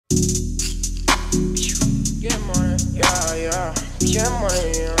Yeah, yeah. Get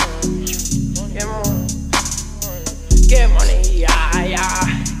money, get money. Get money, yeah,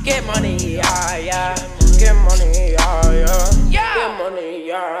 yeah. Get money, yeah, yeah. Get money, yeah, yeah. Get money,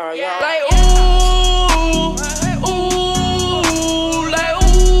 yeah, yeah. Like ooh, ooh, like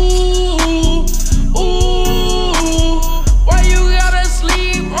ooh, ooh. Why you gotta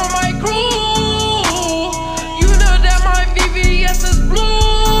sleep on my crew? You know that my VVS is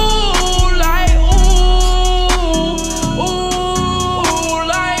blue. Like ooh, ooh,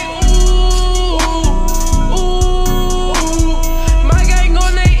 like ooh, ooh. My gang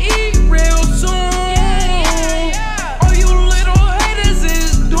gonna eat real soon. All you little haters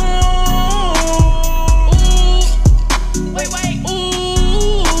is doomed. Ooh, wait, ooh,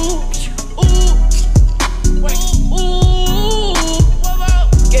 ooh, wait, ooh.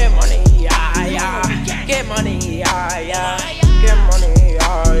 Get money, yeah, yeah. Get money, yeah, yeah. Get money,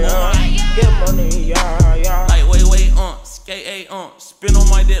 yeah, yeah. Get money, yeah, yeah. Like wait, skate spin on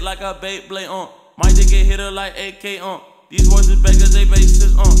my dick like a Beyblade my dick get hit her like AK These voices back as they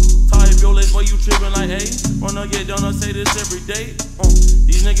bases Tie up your legs while you trippin' like hey. Wanna get done, I say this every day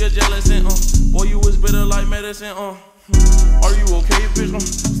These niggas jealous and boy you was bitter like medicine Are you okay bitch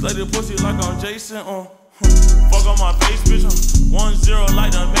slay the pussy like I'm Jason Fuck on my face bitch 1-0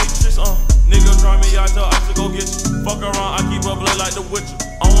 like the Matrix Nigga try me, I tell Ice to go get you. Fuck around, I keep a blade like the Witcher.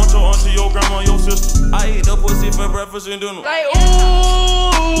 I want your auntie, your grandma, your sister. I eat the pussy for breakfast and dinner. Like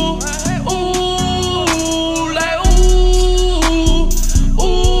ooh, ooh.